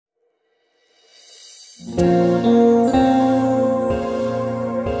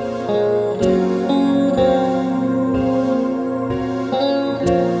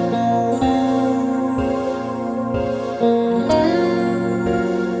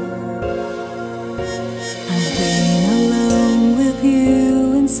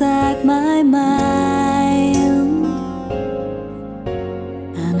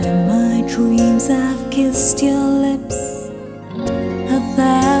Kissed your lips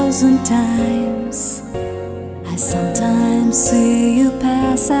 1,000 times. I sometimes see you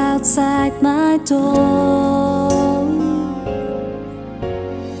pass outside my door.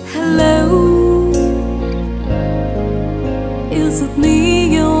 Hello, is it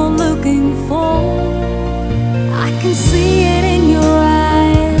me you're looking for? I can see it in your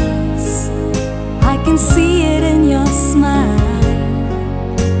eyes, I can see it in your smile.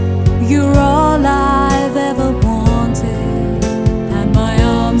 You're all I've ever wanted, and my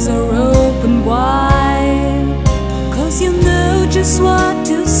arms are open wide. 'Cause you know just what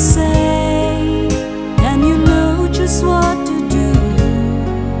to say, and you know just what to do.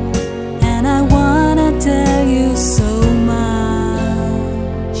 And I wanna tell you so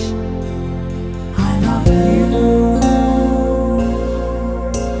much, I love you.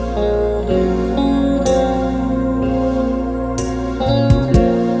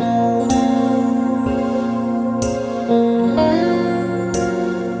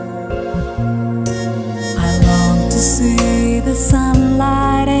 See the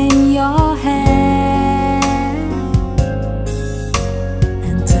sunlight in your hair,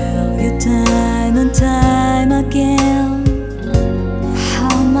 and tell you time and time again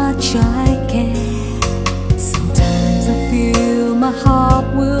how much I care. Sometimes I feel my heart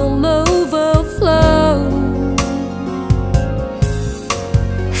will overflow.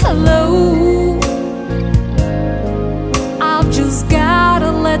 Hello, I've just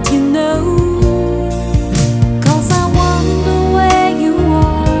gotta let you know.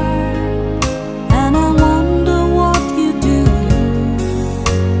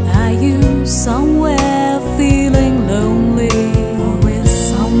 Somewhere feeling lonely, or is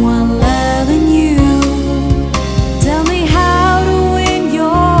someone loving you? Tell me how to win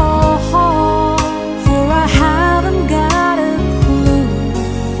your heart, for I haven't got a clue.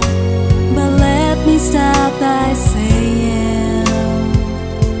 But let me start by saying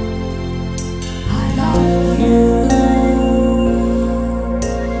I love you.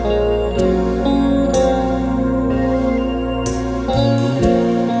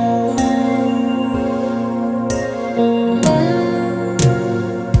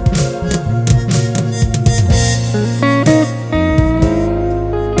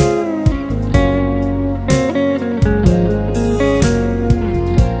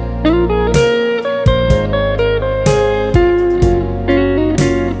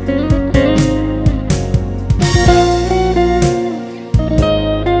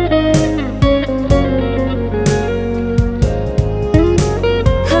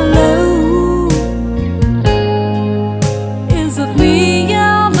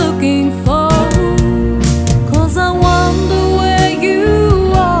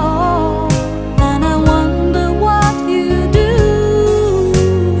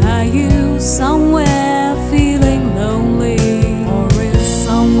 Somewhere feeling lonely, or is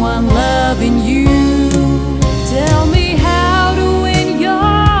someone loving you?